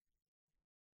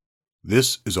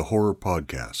This is a horror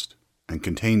podcast and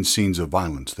contains scenes of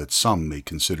violence that some may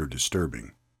consider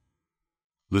disturbing.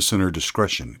 Listener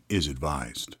discretion is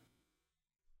advised.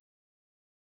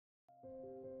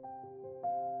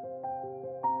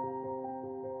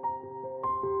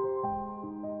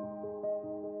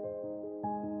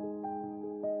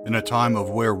 In a time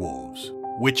of werewolves,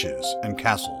 witches, and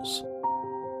castles,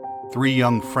 three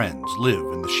young friends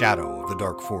live in the shadow of the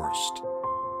dark forest.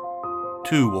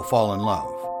 Two will fall in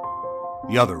love.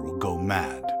 The other will go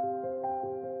mad.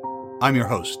 I'm your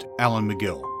host, Alan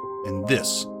McGill, and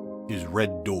this is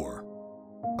Red Door,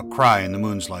 a Cry in the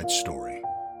Moonlight story.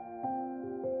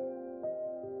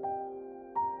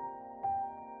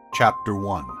 Chapter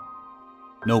 1.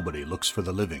 Nobody looks for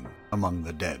the living among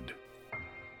the dead.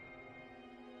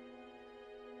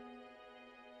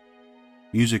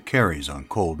 Music carries on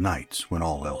cold nights when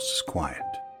all else is quiet.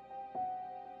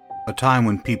 A time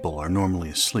when people are normally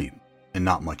asleep and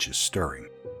not much is stirring.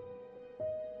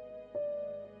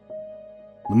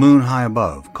 The moon high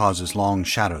above causes long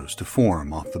shadows to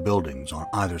form off the buildings on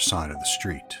either side of the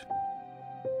street.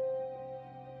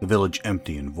 The village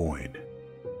empty and void,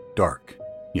 dark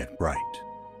yet bright.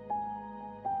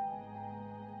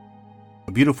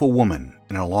 A beautiful woman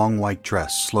in a long white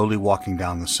dress slowly walking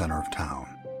down the center of town.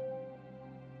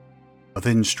 A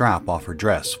thin strap off her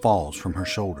dress falls from her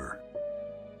shoulder.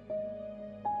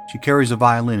 She carries a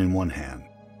violin in one hand,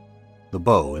 the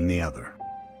bow in the other.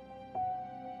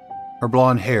 Her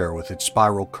blonde hair with its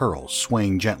spiral curls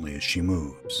swaying gently as she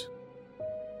moves.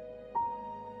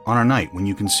 On a night when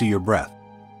you can see your breath,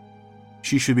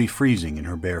 she should be freezing in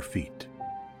her bare feet.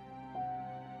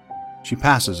 She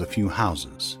passes a few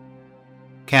houses,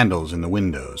 candles in the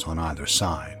windows on either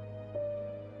side.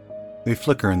 They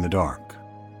flicker in the dark,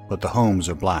 but the homes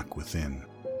are black within.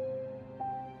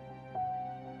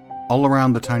 All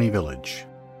around the tiny village,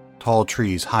 tall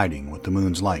trees hiding what the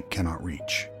moon's light cannot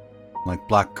reach, like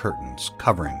black curtains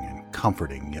covering and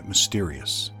comforting yet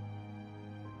mysterious.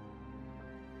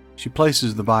 She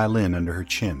places the violin under her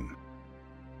chin.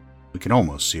 We can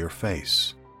almost see her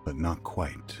face, but not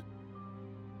quite.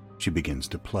 She begins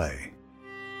to play,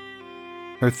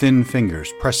 her thin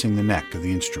fingers pressing the neck of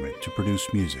the instrument to produce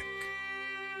music.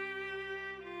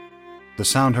 The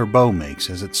sound her bow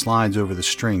makes as it slides over the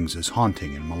strings is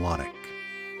haunting and melodic.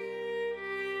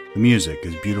 The music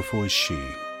is beautiful as she.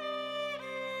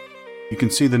 You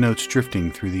can see the notes drifting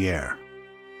through the air.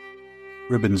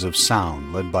 Ribbons of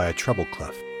sound led by a treble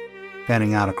clef,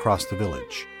 fanning out across the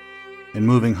village, and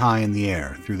moving high in the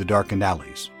air through the darkened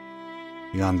alleys,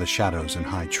 beyond the shadows and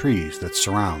high trees that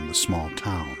surround the small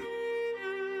town.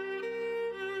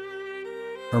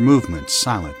 Her movements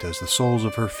silent as the soles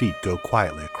of her feet go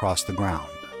quietly across the ground,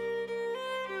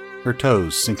 her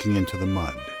toes sinking into the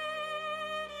mud.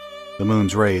 The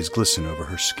moon's rays glisten over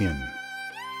her skin,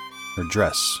 her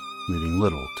dress leaving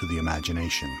little to the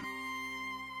imagination.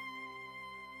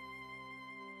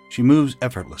 She moves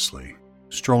effortlessly,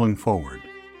 strolling forward,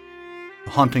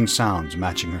 the haunting sounds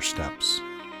matching her steps.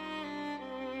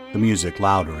 The music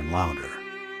louder and louder,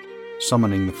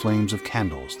 summoning the flames of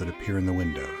candles that appear in the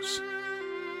windows.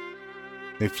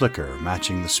 They flicker,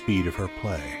 matching the speed of her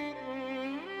play.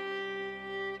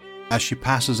 As she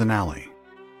passes an alley,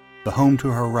 the home to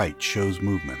her right shows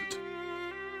movement.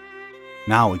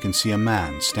 Now we can see a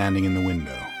man standing in the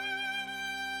window,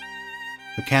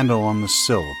 the candle on the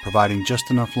sill providing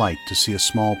just enough light to see a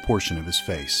small portion of his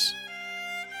face.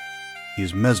 He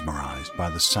is mesmerized by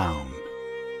the sound.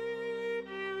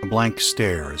 A blank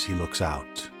stare as he looks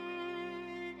out.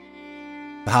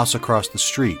 The house across the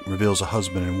street reveals a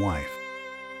husband and wife.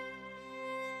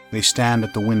 They stand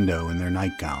at the window in their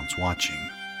nightgowns, watching.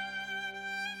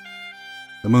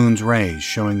 The moon's rays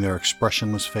showing their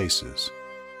expressionless faces,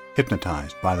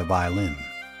 hypnotized by the violin.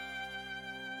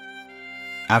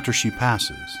 After she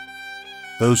passes,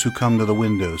 those who come to the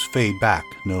windows fade back,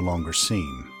 no longer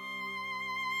seen.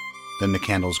 Then the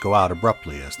candles go out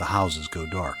abruptly as the houses go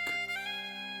dark.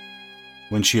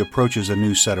 When she approaches a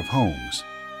new set of homes,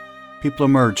 people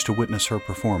emerge to witness her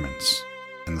performance,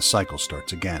 and the cycle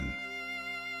starts again.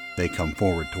 They come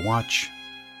forward to watch,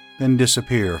 then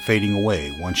disappear, fading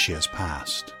away once she has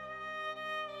passed.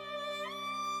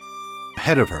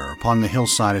 Ahead of her, upon the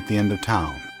hillside at the end of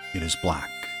town, it is black.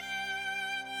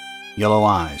 Yellow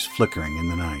eyes flickering in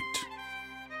the night.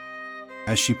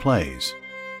 As she plays,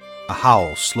 a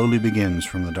howl slowly begins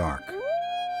from the dark.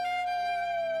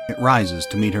 It rises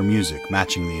to meet her music,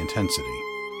 matching the intensity.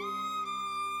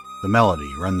 The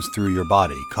melody runs through your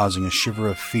body, causing a shiver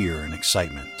of fear and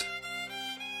excitement.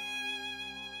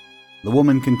 The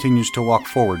woman continues to walk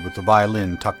forward with the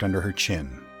violin tucked under her chin.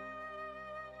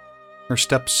 Her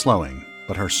steps slowing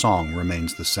but her song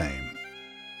remains the same.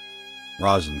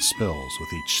 Rosin spills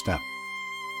with each step.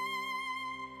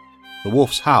 The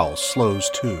wolf's howl slows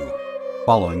too,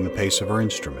 following the pace of her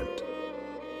instrument.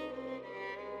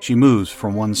 She moves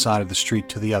from one side of the street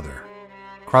to the other,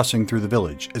 crossing through the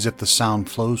village as if the sound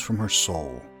flows from her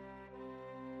soul.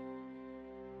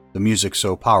 The music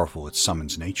so powerful it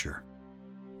summons nature.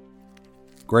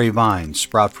 Gray vines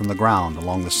sprout from the ground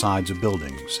along the sides of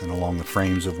buildings and along the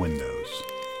frames of windows.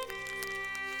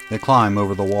 They climb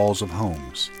over the walls of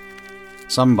homes.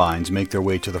 Some vines make their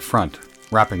way to the front,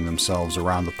 wrapping themselves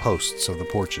around the posts of the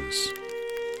porches.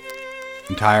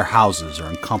 Entire houses are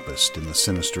encompassed in the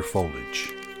sinister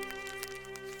foliage.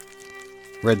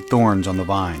 Red thorns on the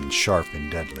vines, sharp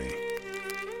and deadly.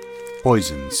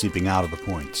 Poison seeping out of the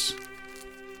points.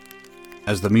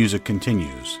 As the music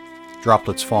continues,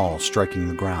 droplets fall, striking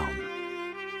the ground.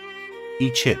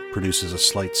 Each hit produces a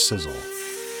slight sizzle.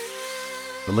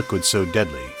 The liquid so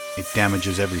deadly, it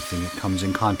damages everything it comes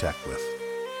in contact with,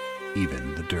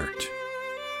 even the dirt.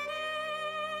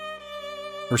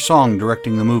 Her song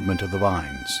directing the movement of the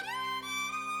vines.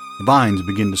 The vines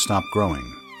begin to stop growing,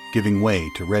 giving way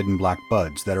to red and black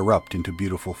buds that erupt into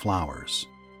beautiful flowers.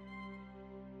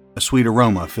 A sweet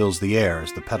aroma fills the air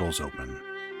as the petals open.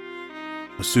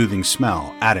 A soothing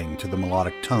smell adding to the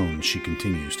melodic tones she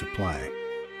continues to play.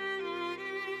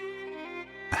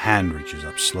 A hand reaches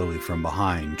up slowly from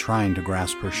behind, trying to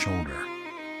grasp her shoulder.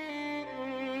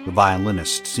 The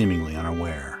violinist seemingly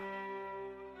unaware.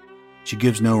 She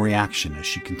gives no reaction as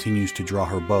she continues to draw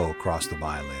her bow across the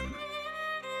violin.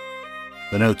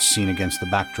 The notes seen against the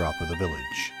backdrop of the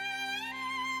village.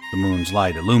 The moon's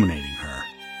light illuminating her,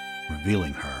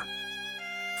 revealing her,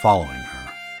 following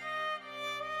her.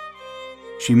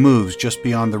 She moves just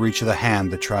beyond the reach of the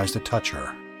hand that tries to touch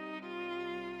her.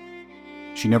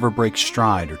 She never breaks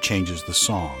stride or changes the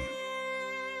song.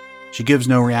 She gives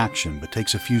no reaction but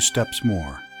takes a few steps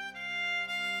more.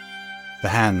 The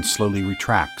hand slowly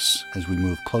retracts as we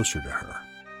move closer to her.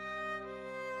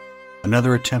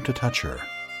 Another attempt to touch her.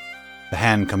 The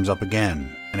hand comes up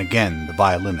again, and again the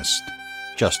violinist,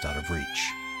 just out of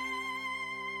reach.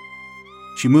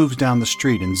 She moves down the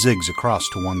street and zigs across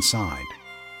to one side.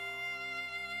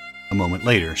 A moment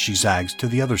later, she zags to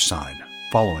the other side,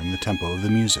 following the tempo of the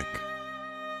music.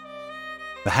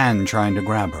 The hand trying to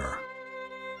grab her.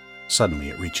 Suddenly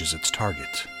it reaches its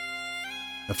target.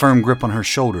 A firm grip on her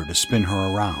shoulder to spin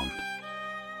her around.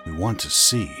 We want to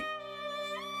see.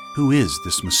 Who is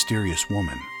this mysterious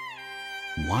woman?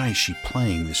 Why is she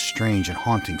playing this strange and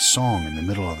haunting song in the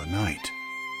middle of the night?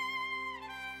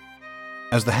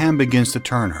 As the hand begins to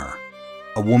turn her,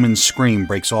 a woman's scream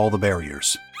breaks all the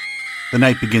barriers. The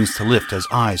night begins to lift as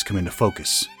eyes come into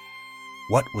focus.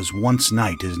 What was once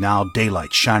night is now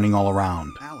daylight shining all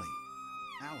around. Allie,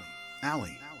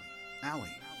 Allie, Allie,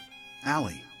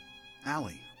 Allie,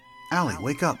 Allie, Allie,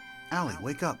 wake up. Allie,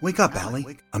 wake up. Wake up,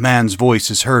 Allie. A man's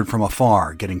voice is heard from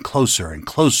afar, getting closer and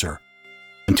closer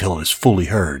until it is fully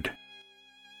heard.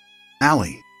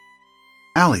 Allie,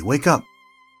 Allie, wake up.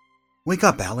 Wake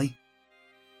up, Allie.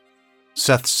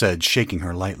 Seth said, shaking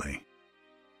her lightly.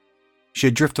 She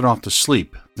had drifted off to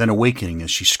sleep, then awakening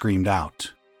as she screamed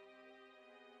out.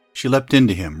 She leapt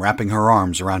into him, wrapping her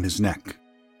arms around his neck,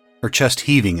 her chest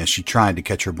heaving as she tried to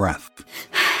catch her breath.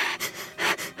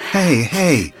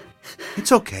 Hey,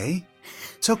 it's okay.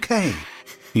 It's okay,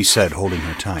 he said, holding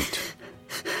her tight.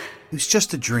 It was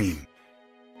just a dream.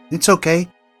 It's okay.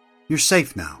 You're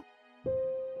safe now.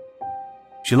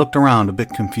 She looked around a bit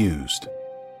confused.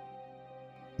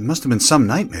 It must have been some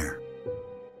nightmare,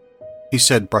 he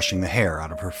said, brushing the hair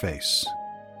out of her face.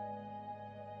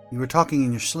 You were talking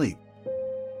in your sleep.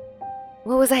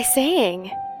 What was I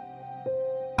saying?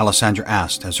 Alessandra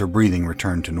asked as her breathing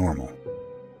returned to normal.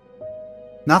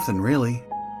 Nothing, really.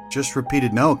 Just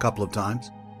repeated no a couple of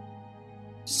times.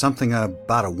 Something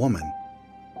about a woman.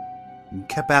 You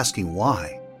kept asking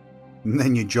why, and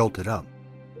then you jolted up.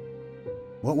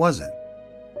 What was it?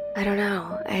 I don't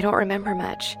know. I don't remember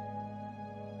much.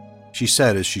 She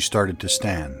said as she started to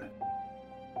stand.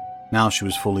 Now she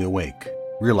was fully awake,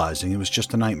 realizing it was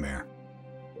just a nightmare.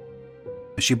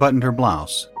 As she buttoned her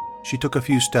blouse, she took a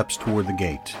few steps toward the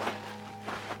gate.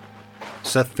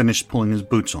 Seth finished pulling his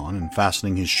boots on and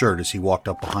fastening his shirt as he walked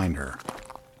up behind her.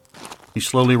 He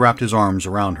slowly wrapped his arms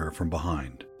around her from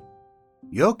behind.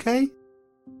 You okay?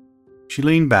 She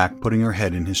leaned back, putting her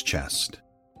head in his chest.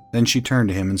 Then she turned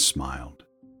to him and smiled.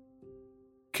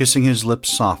 Kissing his lips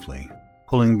softly,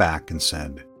 pulling back and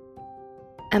said,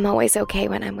 I'm always okay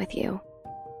when I'm with you.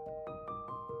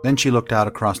 Then she looked out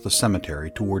across the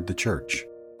cemetery toward the church.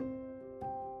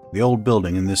 The old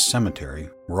building in this cemetery,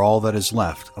 where all that is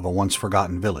left of a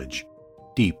once-forgotten village,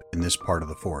 deep in this part of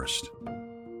the forest.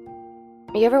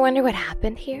 You ever wonder what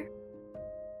happened here?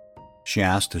 She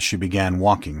asked as she began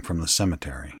walking from the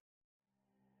cemetery.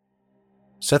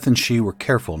 Seth and she were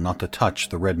careful not to touch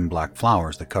the red and black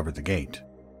flowers that covered the gate.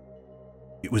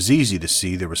 It was easy to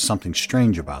see there was something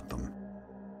strange about them.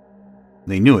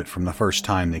 They knew it from the first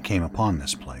time they came upon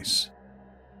this place.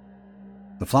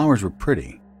 The flowers were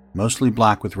pretty, mostly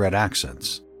black with red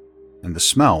accents, and the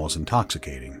smell was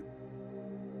intoxicating.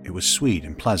 It was sweet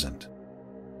and pleasant,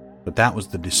 but that was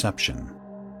the deception.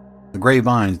 The gray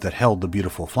vines that held the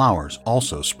beautiful flowers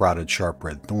also sprouted sharp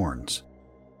red thorns.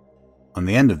 On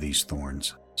the end of these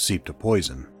thorns seeped a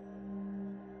poison,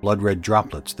 blood-red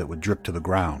droplets that would drip to the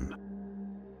ground,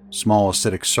 small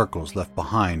acidic circles left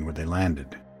behind where they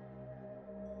landed,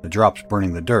 the drops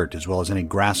burning the dirt as well as any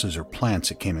grasses or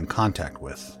plants it came in contact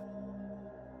with.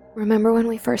 Remember when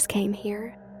we first came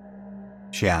here?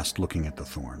 She asked, looking at the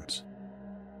thorns.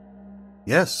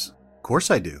 Yes, of course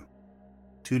I do.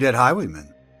 2 dead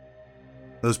highwaymen.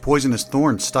 Those poisonous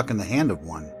thorns stuck in the hand of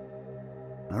one.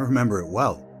 I remember it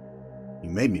well. You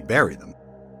made me bury them.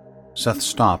 Seth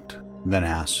stopped, then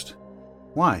asked,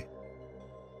 Why?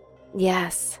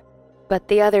 Yes, but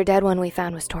the other dead one we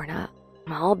found was torn up,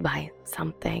 mauled by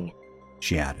something.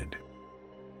 She added.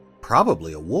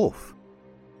 Probably a wolf.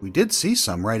 We did see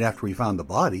some right after we found the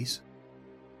bodies.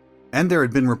 And there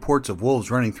had been reports of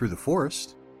wolves running through the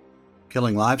forest,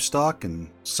 killing livestock and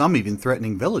some even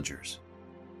threatening villagers,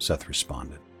 Seth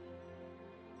responded.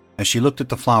 As she looked at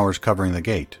the flowers covering the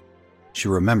gate, she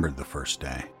remembered the first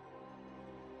day.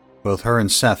 Both her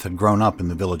and Seth had grown up in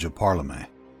the village of Parlemay.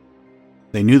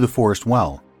 They knew the forest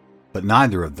well, but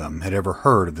neither of them had ever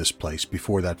heard of this place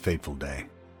before that fateful day.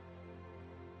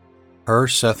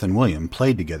 Seth, and William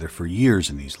played together for years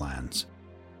in these lands.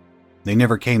 They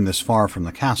never came this far from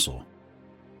the castle,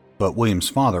 but William's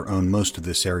father owned most of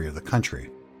this area of the country,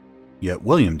 yet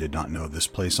William did not know this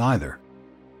place either.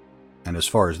 And as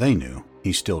far as they knew,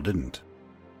 he still didn't.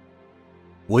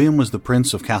 William was the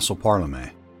prince of Castle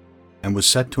Parlemay, and was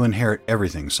set to inherit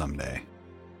everything someday.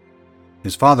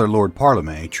 His father, Lord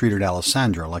Parlemay, treated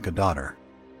Alessandra like a daughter.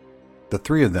 The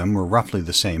 3 of them were roughly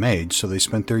the same age, so they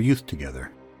spent their youth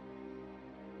together.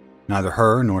 Neither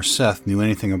her nor Seth knew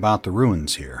anything about the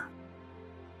ruins here.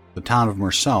 The town of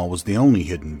Murcell was the only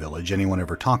hidden village anyone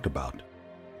ever talked about,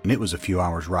 and it was a few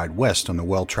hours' ride west on the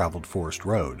well-traveled forest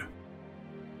road.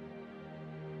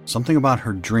 Something about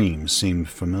her dreams seemed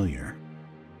familiar,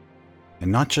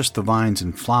 and not just the vines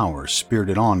and flowers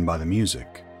spirited on by the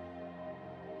music.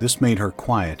 This made her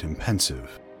quiet and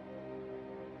pensive.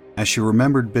 As she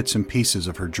remembered bits and pieces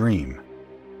of her dream,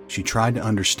 she tried to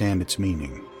understand its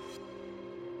meaning.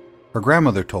 Her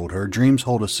grandmother told her dreams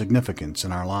hold a significance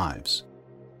in our lives.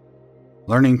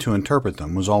 Learning to interpret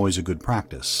them was always a good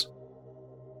practice,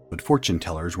 but fortune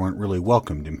tellers weren't really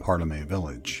welcomed in Parlemay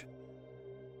village.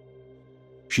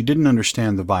 She didn't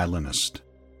understand the violinist.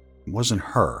 It wasn't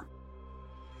her.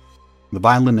 The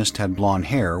violinist had blonde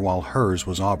hair while hers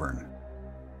was auburn.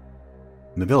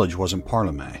 The village wasn't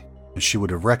Parlemay, as she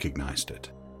would have recognized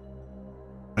it.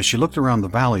 As she looked around the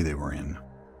valley they were in,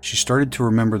 she started to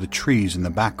remember the trees in the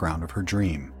background of her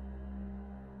dream.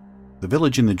 The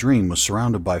village in the dream was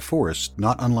surrounded by forests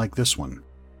not unlike this one.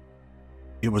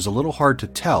 It was a little hard to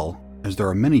tell, as there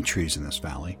are many trees in this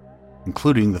valley,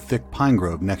 including the thick pine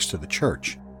grove next to the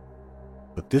church.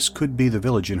 But this could be the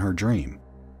village in her dream.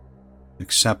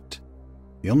 Except,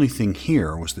 the only thing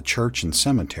here was the church and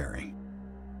cemetery.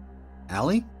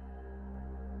 Allie?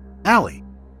 Allie!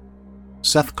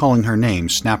 Seth calling her name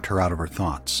snapped her out of her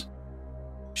thoughts.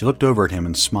 She looked over at him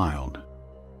and smiled.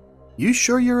 You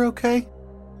sure you're okay?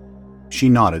 She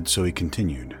nodded, so he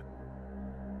continued.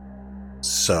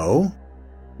 So?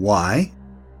 Why?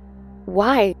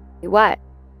 Why? What?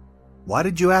 Why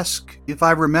did you ask if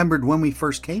I remembered when we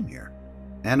first came here?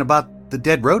 And about the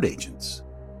dead road agents?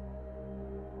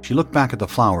 She looked back at the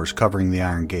flowers covering the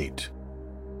iron gate.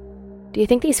 Do you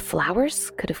think these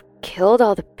flowers could have killed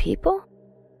all the people?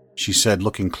 She said,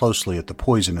 looking closely at the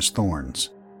poisonous thorns.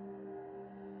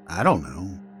 I don't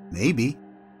know. Maybe.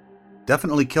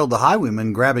 Definitely killed the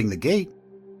highwayman grabbing the gate.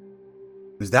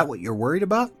 Is that what you're worried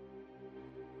about?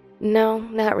 No,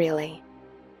 not really.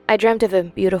 I dreamt of a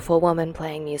beautiful woman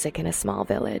playing music in a small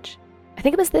village. I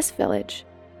think it was this village.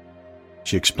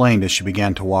 She explained as she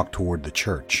began to walk toward the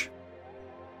church.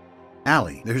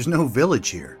 Allie, there's no village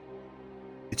here.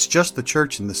 It's just the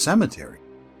church and the cemetery.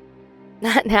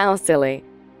 Not now, silly.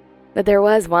 But there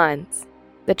was once.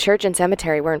 The church and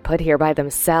cemetery weren't put here by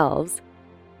themselves.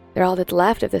 They're all that's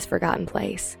left of this forgotten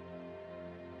place.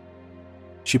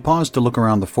 She paused to look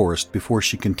around the forest before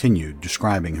she continued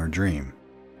describing her dream.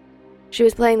 She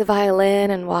was playing the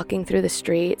violin and walking through the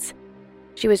streets.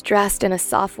 She was dressed in a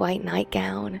soft white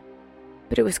nightgown,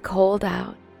 but it was cold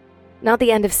out. Not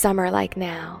the end of summer like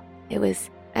now. It was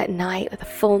at night with a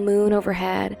full moon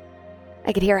overhead.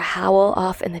 I could hear a howl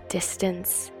off in the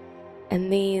distance,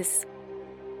 and these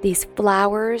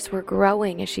flowers were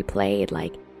growing as she played,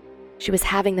 like she was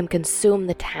having them consume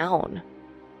the town.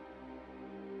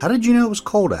 How did you know it was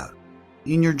cold out?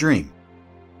 In your dream?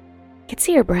 I could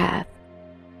see her breath.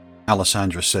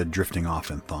 Alessandra said, drifting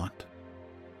off in thought.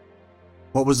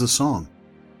 What was the song?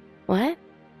 What?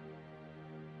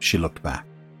 She looked back.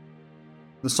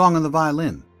 The song on the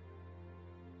violin.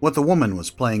 What the woman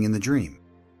was playing in the dream.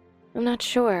 I'm not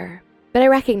sure, but I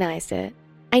recognized it.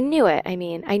 I knew it, I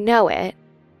know it.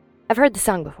 I've heard the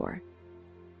song before.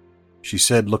 She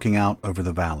said, looking out over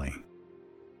the valley.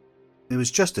 It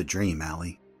was just a dream,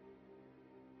 Allie.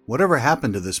 Whatever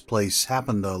happened to this place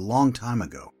happened a long time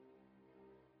ago.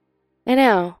 I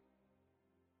know.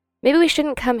 Maybe we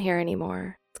shouldn't come here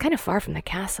anymore. It's kind of far from the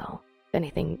castle, if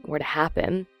anything were to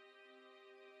happen.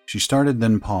 She started,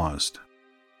 then paused.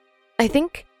 I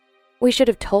think we should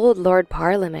have told Lord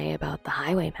Parlemay about the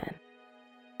highwaymen.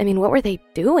 What were they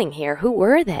doing here? Who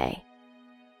were they?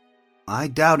 I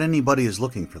doubt anybody is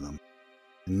looking for them.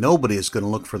 And nobody is going to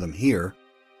look for them here.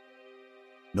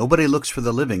 Nobody looks for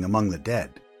the living among the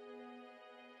dead.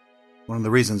 One of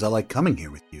the reasons I like coming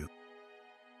here with you.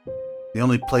 The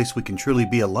only place we can truly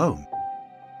be alone.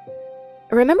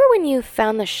 Remember when you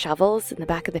found the shovels in the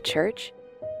back of the church?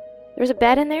 There was a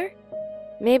bed in there?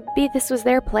 Maybe this was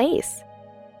their place.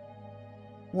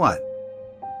 What?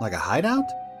 Like a hideout?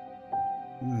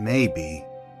 Maybe.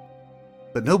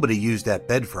 But nobody used that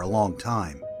bed for a long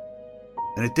time.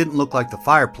 And it didn't look like the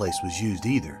fireplace was used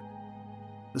either.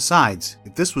 Besides,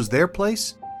 if this was their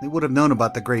place, they would have known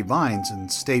about the grapevines and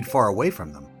stayed far away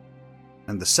from them.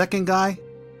 And the second guy?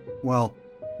 Well,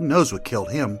 who knows what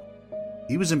killed him?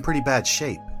 He was in pretty bad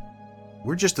shape.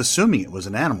 We're just assuming it was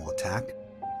an animal attack.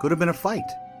 Could have been a fight.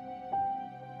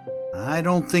 I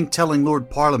don't think telling Lord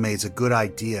Parlemay is a good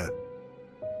idea.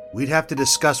 We'd have to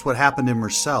discuss what happened in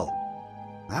Murcell.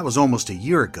 That was almost a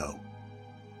year ago.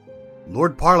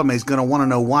 Lord Parlemay's going to want to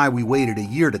know why we waited a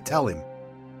year to tell him.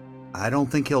 I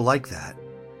don't think he'll like that.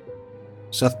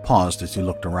 Seth paused as he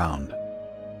looked around.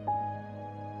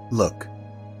 Look,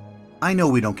 I know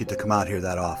we don't get to come out here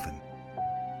that often,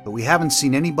 but we haven't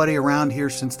seen anybody around here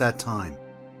since that time.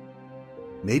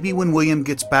 Maybe when William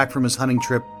gets back from his hunting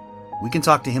trip, we can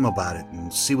talk to him about it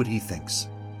and see what he thinks.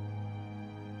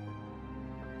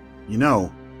 You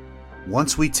know,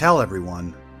 once we tell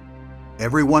everyone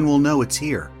will know it's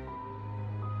here.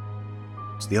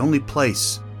 It's the only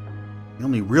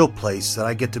real place that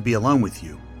I get to be alone with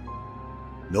you.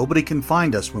 Nobody can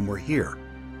find us when we're here.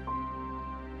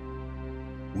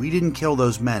 We didn't kill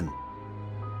those men,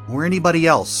 or anybody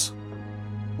else.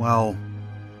 Well,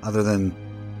 other than,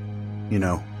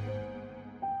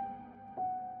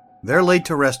 They're laid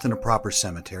to rest in a proper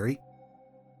cemetery.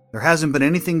 There hasn't been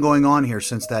anything going on here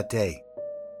since that day.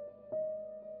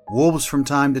 Wolves from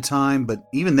time to time, but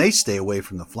even they stay away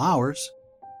from the flowers.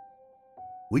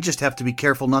 We just have to be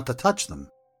careful not to touch them.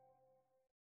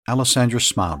 Alessandra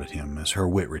smiled at him as her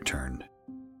wit returned.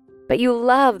 But you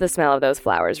love the smell of those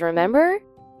flowers, remember?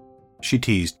 She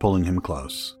teased, pulling him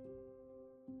close.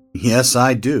 Yes,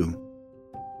 I do,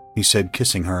 he said,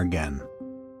 kissing her again,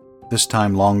 this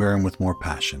time longer and with more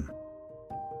passion.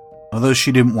 Although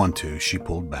she didn't want to, she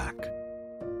pulled back.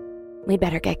 We'd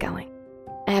better get going.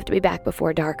 I have to be back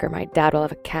before dark or my dad will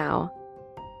have a cow.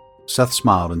 Seth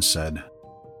smiled and said,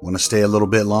 Want to stay a little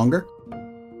bit longer?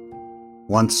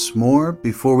 Once more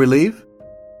before we leave?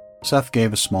 Seth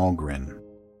gave a small grin.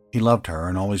 He loved her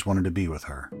and always wanted to be with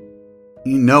her.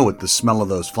 You know what the smell of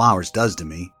those flowers does to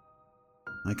me.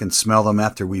 I can smell them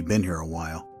after we've been here a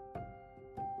while.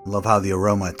 I love how the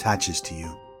aroma attaches to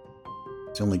you.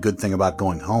 It's the only good thing about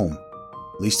going home.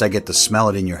 At least I get to smell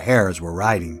it in your hair as we're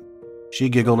riding. She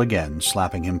giggled again,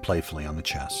 slapping him playfully on the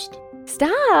chest.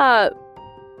 Stop!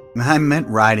 I meant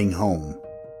riding home.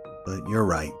 But you're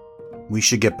right. We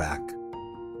should get back.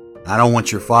 I don't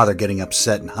want your father getting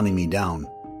upset and hunting me down.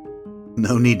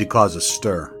 No need to cause a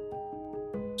stir.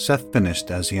 Seth finished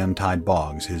as he untied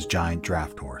Boggs, his giant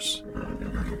draft horse.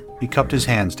 He cupped his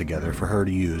hands together for her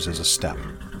to use as a step.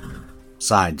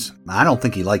 Besides, I don't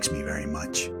think he likes me very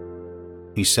much,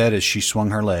 he said as she swung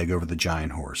her leg over the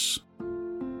giant horse.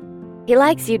 He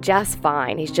likes you just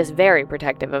fine. He's just very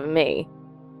protective of me.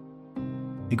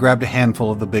 He grabbed a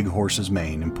handful of the big horse's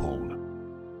mane and pulled.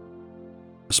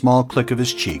 A small click of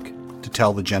his cheek to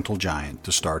tell the gentle giant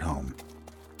to start home.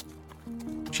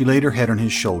 She laid her head on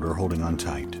his shoulder, holding on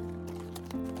tight.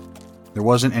 There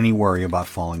wasn't any worry about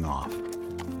falling off.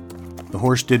 The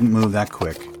horse didn't move that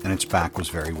quick, and its back was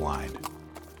very wide.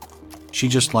 She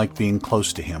just liked being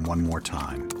close to him one more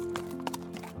time.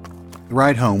 The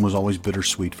ride home was always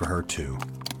bittersweet for her, too.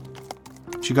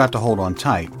 She got to hold on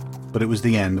tight, but it was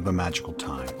the end of a magical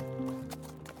time.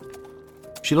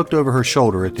 She looked over her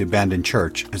shoulder at the abandoned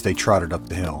church as they trotted up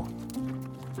the hill.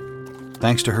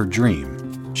 Thanks to her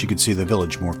dream, she could see the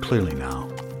village more clearly now.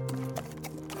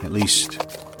 At least,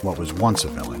 what was once a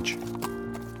village.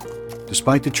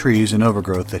 Despite the trees and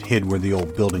overgrowth that hid where the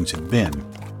old buildings had been,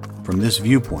 from this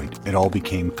viewpoint it all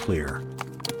became clear.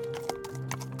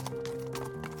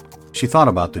 She thought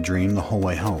about the dream the whole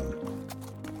way home.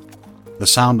 The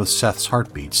sound of Seth's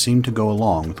heartbeat seemed to go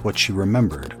along with what she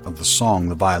remembered of the song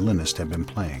the violinist had been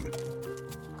playing.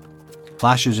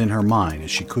 Flashes in her mind as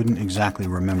she couldn't exactly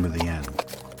remember the end.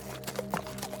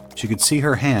 She could see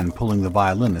her hand pulling the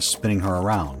violinist, spinning her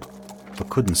around, but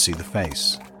couldn't see the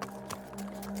face.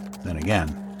 Then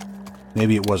again,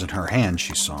 maybe it wasn't her hand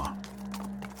she saw.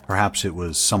 Perhaps it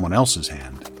was someone else's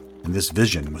hand, and this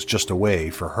vision was just a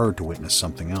way for her to witness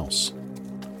something else.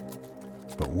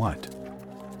 But what?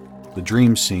 The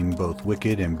dream seemed both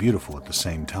wicked and beautiful at the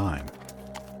same time.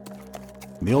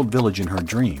 The old village in her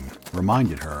dream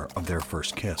reminded her of their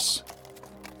first kiss.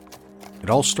 It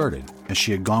all started as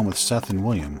she had gone with Seth and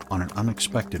William on an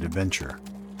unexpected adventure.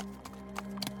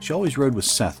 She always rode with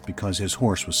Seth because his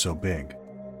horse was so big.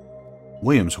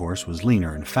 William's horse was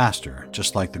leaner and faster,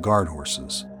 just like the guard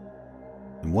horses.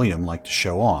 And William liked to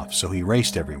show off, so he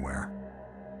raced everywhere,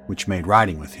 which made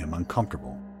riding with him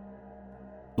uncomfortable.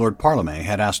 Lord Parlemay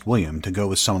had asked William to go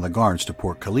with some of the guards to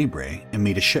Port Calibre and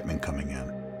meet a shipment coming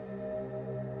in.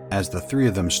 As the three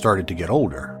of them started to get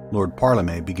older, Lord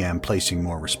Parlemay began placing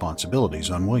more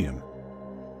responsibilities on William.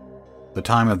 The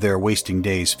time of their wasting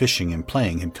days fishing and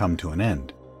playing had come to an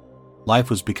end. Life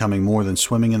was becoming more than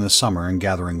swimming in the summer and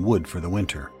gathering wood for the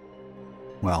winter.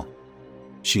 Well,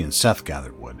 she and Seth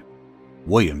gathered wood.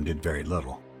 William did very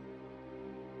little.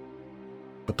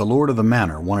 But the lord of the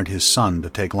manor wanted his son to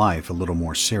take life a little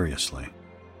more seriously.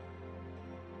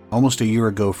 Almost a year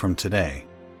ago from today,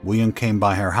 William came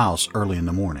by her house early in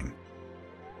the morning.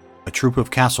 A troop of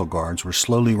castle guards were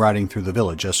slowly riding through the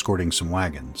village escorting some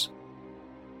wagons.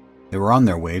 They were on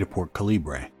their way to Port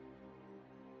Calibre.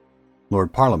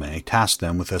 Lord Parlemay tasked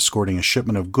them with escorting a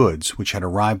shipment of goods which had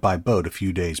arrived by boat a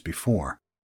few days before.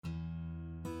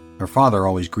 Her father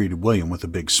always greeted William with a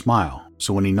big smile,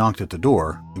 so when he knocked at the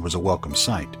door, it was a welcome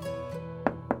sight.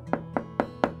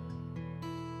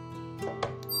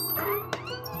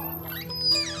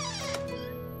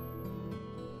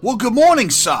 Well, good morning,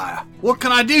 sire. What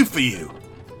can I do for you?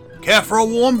 Care for a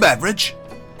warm beverage?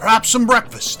 Perhaps some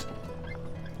breakfast?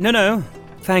 No,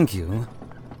 thank you.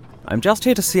 I'm just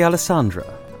here to see Alessandra.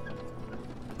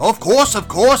 Of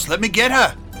course. Let me get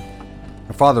her.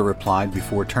 Her father replied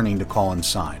before turning to call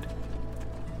inside.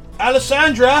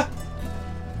 Alessandra?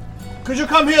 Could you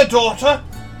come here, daughter?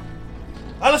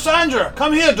 Alessandra,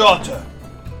 come here, daughter.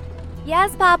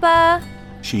 Yes, Papa.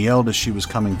 She yelled as she was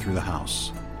coming through the house.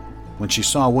 When she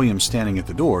saw William standing at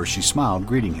the door, she smiled,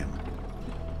 greeting him.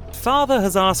 Father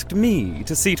has asked me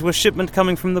to see to a shipment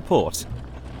coming from the port.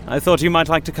 I thought you might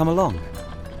like to come along.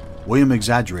 William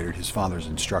exaggerated his father's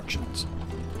instructions.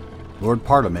 Lord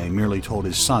Parlemay merely told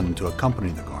his son to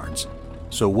accompany the guards,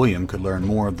 so William could learn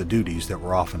more of the duties that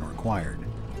were often required.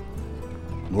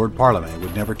 Lord Parlemay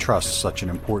would never trust such an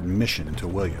important mission to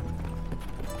William.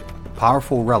 A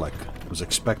powerful relic was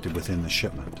expected within the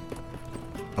shipment.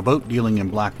 A boat dealing in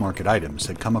black market items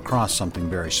had come across something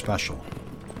very special.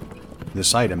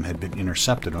 This item had been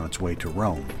intercepted on its way to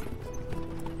Rome.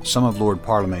 Some of Lord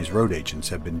Parlemay's road agents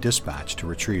had been dispatched to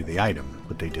retrieve the item,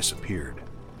 but they disappeared.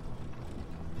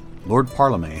 Lord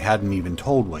Parlemay hadn't even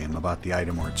told William about the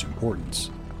item or its importance.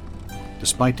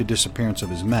 Despite the disappearance of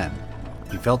his men,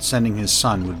 he felt sending his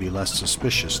son would be less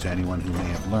suspicious to anyone who may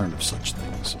have learned of such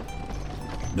things.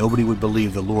 Nobody would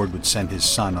believe the Lord would send his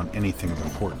son on anything of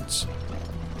importance,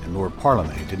 and Lord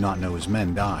Parlemay did not know his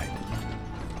men died.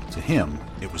 To him,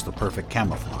 it was the perfect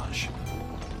camouflage.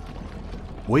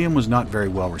 William was not very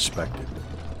well respected.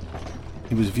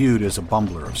 He was viewed as a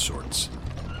bumbler of sorts.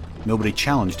 Nobody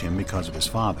challenged him because of his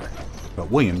father,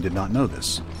 but William did not know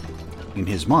this. In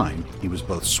his mind, he was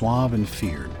both suave and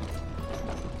feared.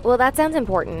 Well, that sounds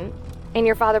important. And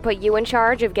your father put you in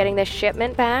charge of getting this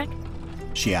shipment back?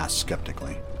 She asked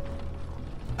skeptically.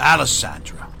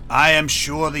 Alessandra, I am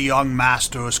sure the young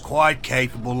master is quite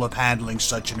capable of handling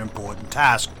such an important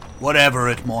task, whatever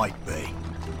it might be.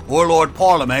 Or Lord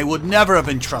Parlemay would never have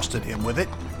entrusted him with it,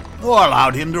 or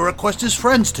allowed him to request his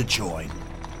friends to join,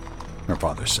 Her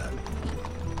father said.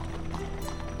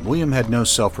 William had no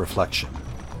self-reflection,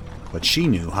 but she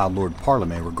knew how Lord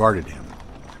Parlemay regarded him,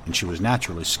 and she was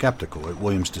naturally skeptical at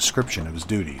William's description of his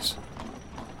duties.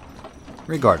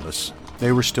 Regardless,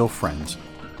 they were still friends,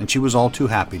 and she was all too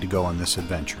happy to go on this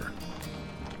adventure.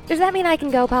 Does that mean I can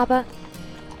go, Papa?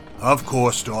 Of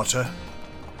course, daughter.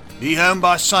 Be home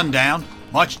by sundown.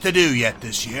 Much to do yet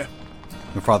this year,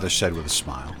 her father said with a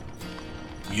smile.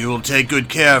 You'll take good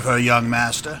care of her, young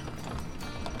master.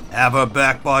 Have her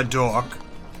back by dark.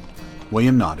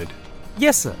 William nodded.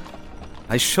 Yes, sir.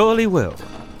 I surely will.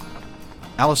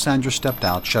 Alessandra stepped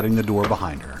out, shutting the door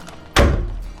behind her.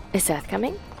 Is Seth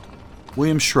coming?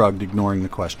 William shrugged, ignoring the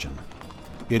question.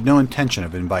 He had no intention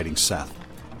of inviting Seth.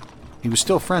 He was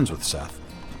still friends with Seth,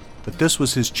 but this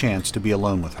was his chance to be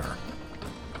alone with her.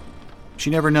 She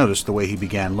never noticed the way he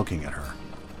began looking at her.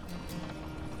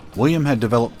 William had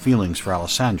developed feelings for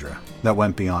Alessandra that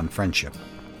went beyond friendship.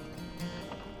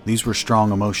 These were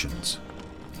strong emotions.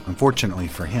 Unfortunately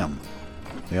for him,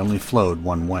 they only flowed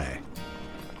one way.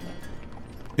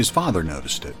 His father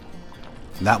noticed it.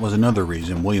 That was another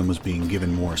reason William was being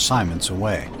given more assignments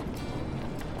away.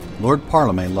 Lord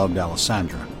Parlemay loved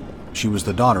Alessandra. She was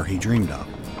the daughter he dreamed of,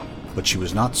 but she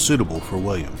was not suitable for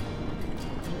William.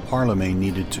 Parlemay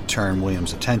needed to turn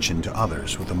William's attention to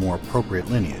others with a more appropriate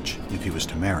lineage if he was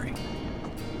to marry.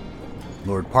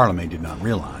 Lord Parlemay did not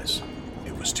realize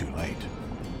it was too late.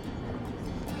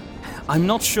 I'm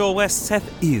not sure where Seth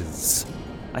is.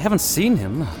 I haven't seen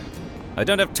him. I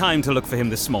don't have time to look for him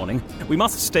this morning. We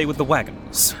must stay with the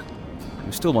wagons.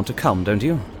 You still want to come, don't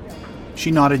you?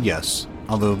 She nodded yes,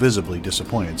 although visibly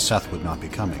disappointed Seth would not be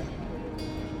coming.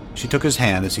 She took his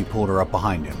hand as he pulled her up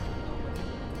behind him.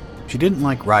 She didn't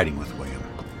like riding with William,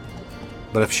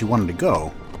 but if she wanted to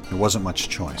go, there wasn't much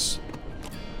choice.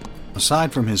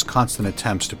 Aside from his constant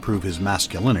attempts to prove his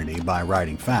masculinity by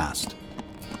riding fast,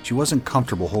 she wasn't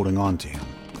comfortable holding on to him.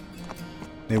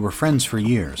 They were friends for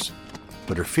years,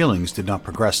 but her feelings did not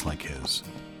progress like his.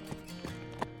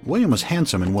 William was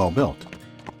handsome and well-built.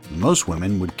 Most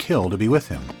women would kill to be with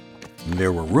him, and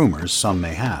there were rumors some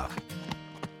may have.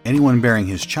 Anyone bearing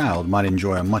his child might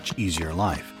enjoy a much easier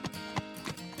life.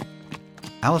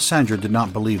 Alessandra did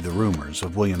not believe the rumors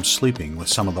of William sleeping with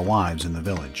some of the wives in the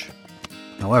village.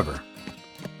 However,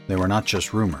 they were not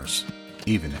just rumors,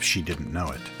 even if she didn't know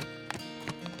it.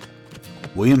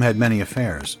 William had many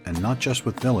affairs, and not just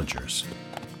with villagers.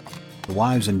 The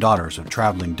wives and daughters of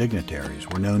traveling dignitaries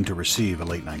were known to receive a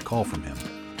late-night call from him,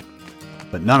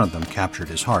 but none of them captured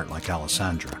his heart like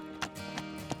Alessandra.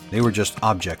 They were just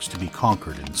objects to be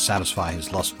conquered and satisfy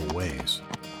his lustful ways,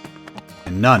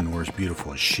 and none were as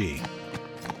beautiful as she.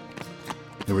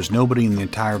 There was nobody in the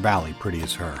entire valley pretty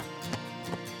as her,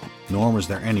 nor was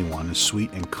there anyone as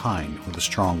sweet and kind with a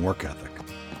strong work ethic.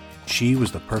 She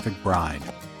was the perfect bride,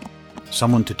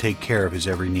 someone to take care of his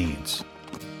every needs.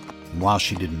 And while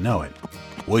she didn't know it,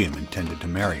 William intended to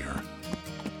marry her.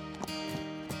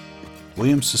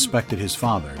 William suspected his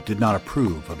father did not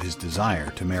approve of his desire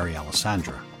to marry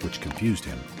Alessandra, which confused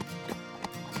him.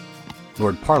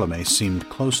 Lord Parlemay seemed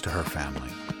close to her family,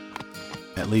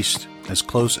 at least as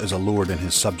close as a lord and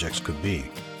his subjects could be.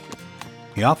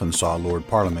 He often saw Lord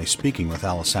Parlemay speaking with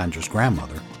Alessandra's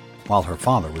grandmother while her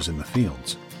father was in the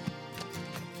fields.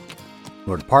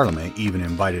 Lord Parlemay even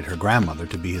invited her grandmother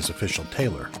to be his official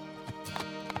tailor.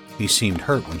 He seemed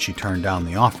hurt when she turned down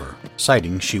the offer,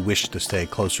 citing she wished to stay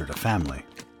closer to family.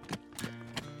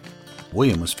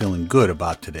 William was feeling good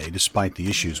about today despite the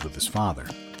issues with his father.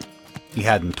 He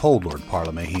hadn't told Lord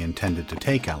Parlemay he intended to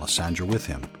take Alessandra with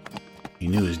him. He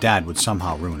knew his dad would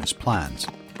somehow ruin his plans,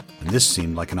 and this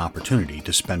seemed like an opportunity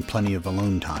to spend plenty of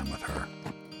alone time with her.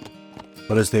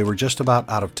 But as they were just about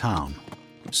out of town,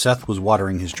 Seth was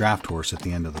watering his draft horse at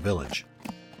the end of the village.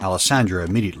 Alessandra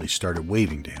immediately started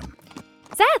waving to him.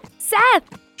 Seth!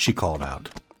 Seth! She called out.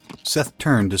 Seth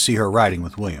turned to see her riding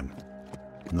with William,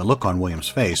 and the look on William's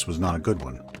face was not a good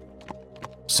one.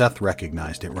 Seth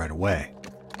recognized it right away.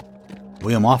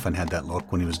 William often had that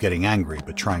look when he was getting angry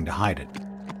but trying to hide it.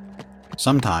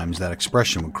 Sometimes that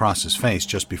expression would cross his face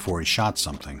just before he shot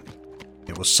something.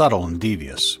 It was subtle and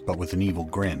devious, but with an evil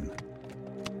grin.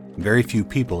 Very few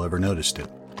people ever noticed it.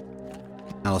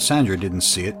 Alessandra didn't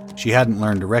see it. She hadn't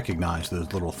learned to recognize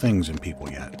those little things in people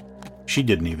yet. She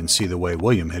didn't even see the way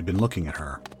William had been looking at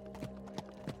her.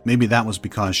 Maybe that was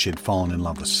because she had fallen in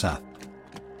love with Seth.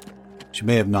 She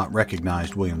may have not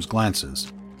recognized William's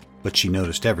glances, but she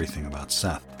noticed everything about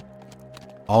Seth.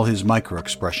 All his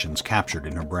micro-expressions captured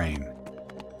in her brain.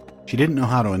 She didn't know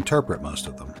how to interpret most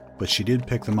of them, but she did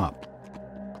pick them up.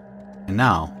 And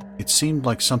now, it seemed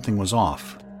like something was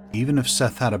off, even if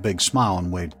Seth had a big smile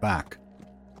and waved back.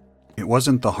 It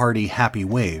wasn't the hearty, happy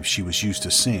waves she was used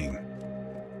to seeing.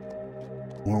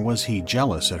 Or was he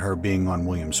jealous at her being on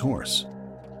William's horse?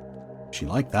 She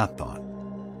liked that thought.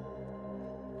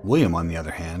 William, on the other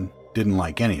hand, didn't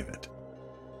like any of it,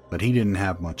 but he didn't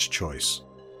have much choice.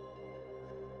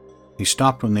 He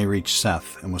stopped when they reached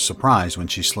Seth and was surprised when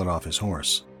she slid off his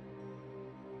horse.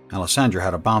 Alessandra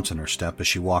had a bounce in her step as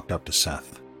she walked up to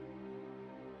Seth.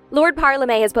 Lord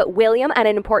Parlemay has put William on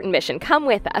an important mission. Come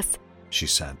with us, she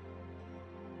said.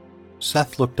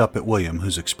 Seth looked up at William,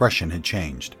 whose expression had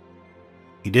changed.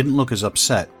 He didn't look as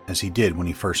upset as he did when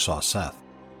he first saw Seth.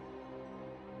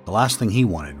 The last thing he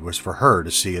wanted was for her to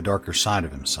see a darker side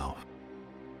of himself.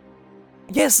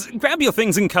 Yes, grab your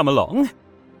things and come along.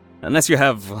 Unless you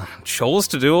have chores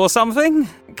to do or something.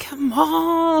 Come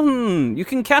on, you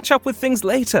can catch up with things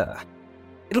later.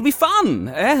 It'll be fun,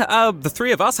 eh? The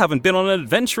three of us haven't been on an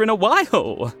adventure in a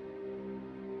while,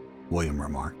 William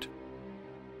remarked.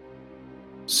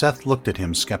 Seth looked at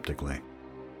him skeptically.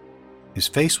 His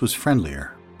face was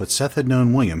friendlier, but Seth had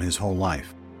known William his whole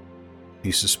life.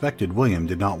 He suspected William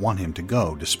did not want him to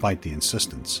go despite the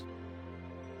insistence.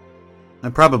 I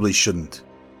probably shouldn't.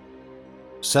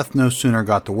 Seth no sooner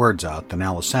got the words out than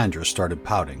Alessandra started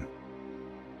pouting.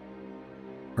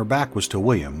 Her back was to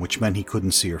William, which meant he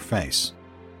couldn't see her face,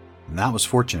 and that was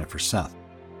fortunate for Seth.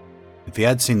 If he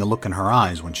had seen the look in her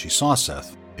eyes when she saw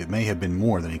Seth, it may have been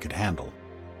more than he could handle.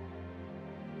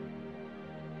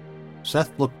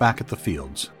 Seth looked back at the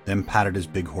fields, then patted his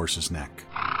big horse's neck.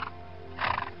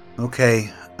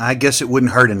 Okay, I guess it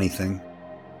wouldn't hurt anything,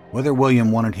 whether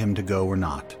William wanted him to go or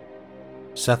not.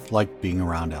 Seth liked being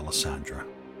around Alessandra.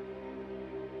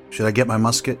 Should I get my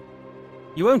musket?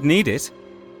 You won't need it.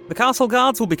 The castle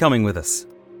guards will be coming with us.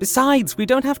 Besides, we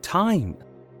don't have time.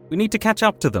 We need to catch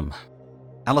up to them.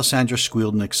 Alessandra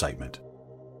squealed in excitement.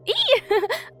 Eee!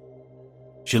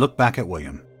 She looked back at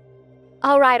William.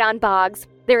 All right, on Boggs.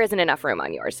 There isn't enough room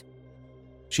on yours.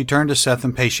 She turned to Seth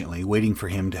impatiently, waiting for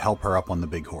him to help her up on the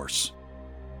big horse.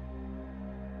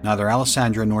 Neither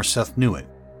Alessandra nor Seth knew it,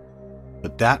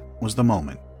 but that was the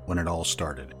moment when it all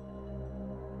started.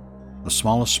 The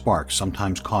smallest spark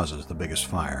sometimes causes the biggest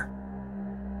fire.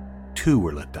 Two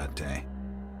were lit that day.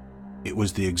 It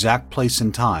was the exact place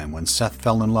and time when Seth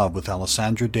fell in love with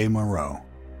Alessandra de Moreau.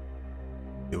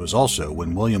 It was also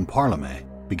when William Parlemay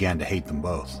began to hate them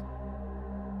both.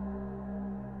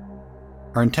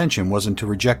 Her intention wasn't to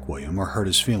reject William or hurt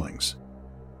his feelings.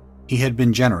 He had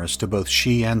been generous to both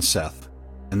she and Seth,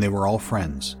 and they were all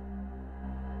friends.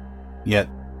 Yet,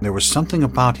 there was something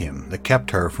about him that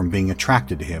kept her from being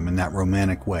attracted to him in that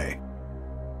romantic way.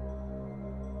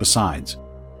 Besides,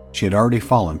 she had already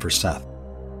fallen for Seth.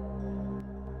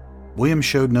 William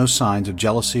showed no signs of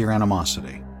jealousy or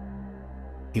animosity.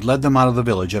 He led them out of the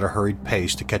village at a hurried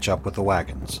pace to catch up with the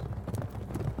wagons.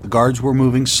 The guards were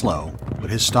moving slow, but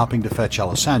his stopping to fetch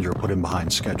Alessandra put him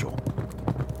behind schedule.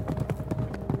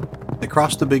 They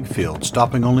crossed the big field,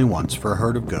 stopping only once for a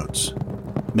herd of goats,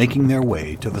 making their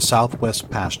way to the southwest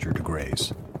pasture to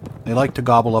graze. They liked to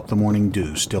gobble up the morning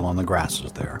dew still on the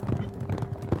grasses there.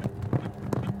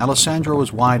 Alessandra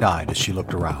was wide-eyed as she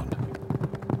looked around.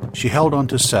 She held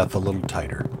onto Seth a little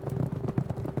tighter.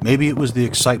 Maybe it was the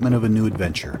excitement of a new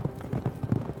adventure.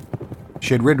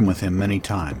 She had ridden with him many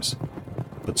times,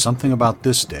 but something about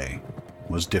this day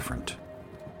was different.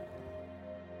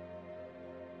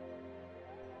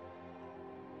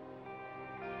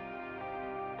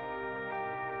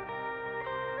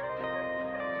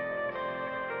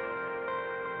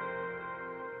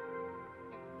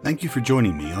 Thank you for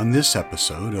joining me on this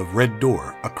episode of Red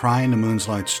Door, A Cry in the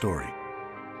Moonlight Story.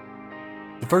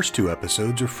 The first 2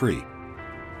 episodes are free.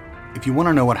 If you want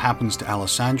to know what happens to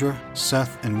Alessandra,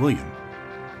 Seth, and William,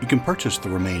 you can purchase the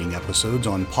remaining episodes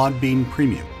on Podbean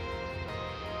Premium.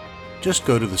 Just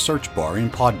go to the search bar in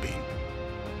Podbean.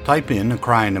 Type in A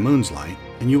Cry in the Moonlight,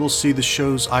 and you will see the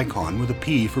show's icon with a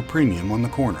P for Premium on the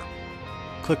corner.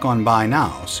 Click on Buy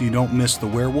Now so you don't miss the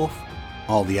werewolf,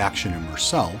 all the action in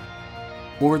Marcel,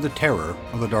 or the terror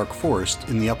of the Dark Forest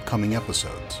in the upcoming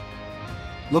episodes.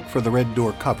 Look for the Red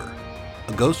Door cover,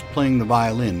 a ghost playing the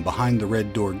violin behind the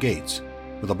Red Door gates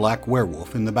with a black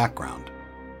werewolf in the background.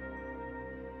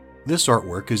 This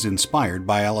artwork is inspired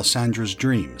by Alessandra's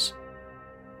dreams,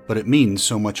 but it means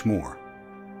so much more.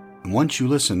 And once you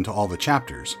listen to all the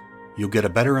chapters, you'll get a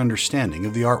better understanding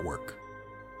of the artwork.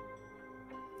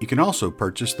 You can also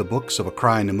purchase the books of A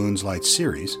Cry in the Moonlight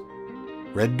series,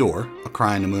 Red Door, A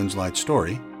Cry in the Moonlight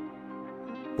Story,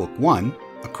 Book 1,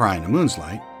 A Cry in the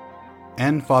Moonlight,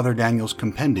 and Father Daniel's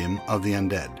Compendium of the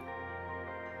Undead.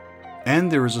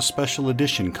 And there is a special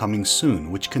edition coming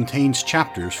soon which contains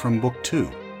chapters from Book 2,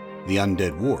 The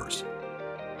Undead Wars.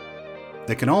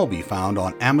 They can all be found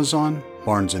on Amazon,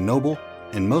 Barnes & Noble,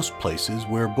 and most places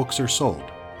where books are sold.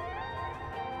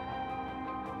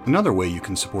 Another way you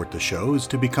can support the show is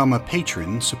to become a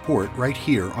patron support right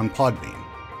here on Podbean.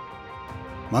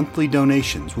 Monthly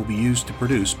donations will be used to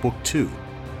produce Book 2,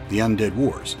 The Undead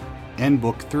Wars, and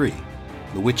Book 3,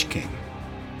 The Witch King.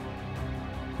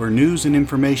 For news and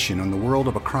information on the world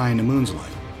of A Cry in the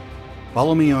Moon's-Light,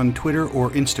 follow me on Twitter or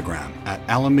Instagram at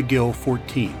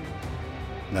AlanMcGill14.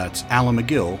 That's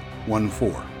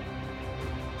AlanMcGill14.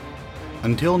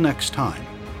 Until next time,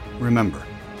 remember,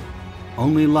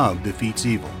 only love defeats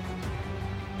evil,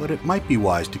 but it might be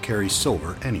wise to carry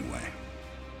silver anyway.